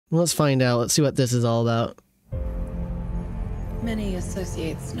Let's find out. Let's see what this is all about. Many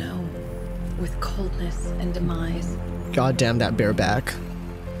associate snow with coldness and demise. God damn that bareback.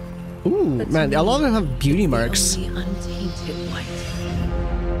 Ooh, But man, to a lot of me, them have beauty it's the marks. only untainted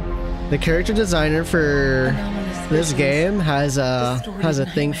light. The character designer for Anomalous this visions, game has a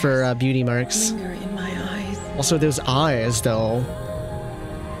distorted thing for nightmares beauty marks. linger in my eyes. Also, those eyes, though.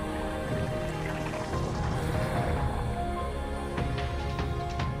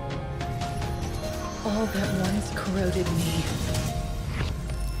 All that once corroded me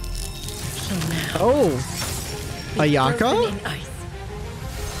shall now Oh, be Ayaka? frozen in ice.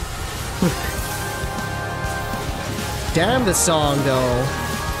 Damn the song, though.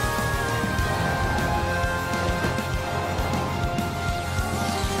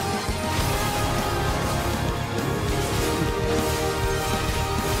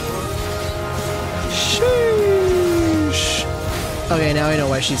 Sheesh. Okay, now I know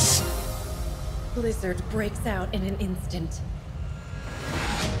why she's... Blizzard breaks out in an instant.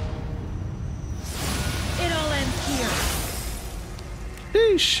 It all ends here.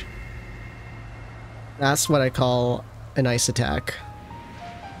 Sheesh. That's what I call an ice attack.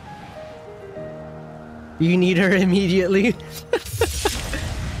 You need her immediately.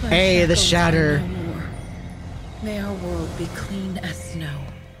 My Hey, the shackles shatter. are no more. May our world be clean as snow,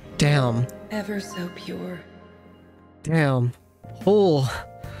 Damn. ever so pure. Damn. Oh.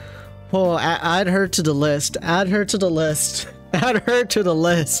 Oh, add her to the list. Add her to the list. Add her to the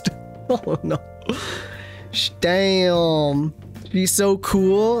list. Oh no. Damn. She's so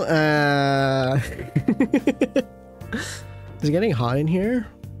cool. Is it getting hot in here?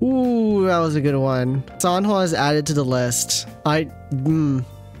 Ooh, that was a good one. Sanhua is added to the list. I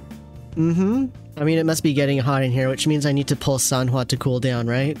mean, it must be getting hot in here, which means I need to pull Sanhua to cool down,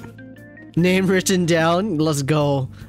 right? Name written down. Let's go.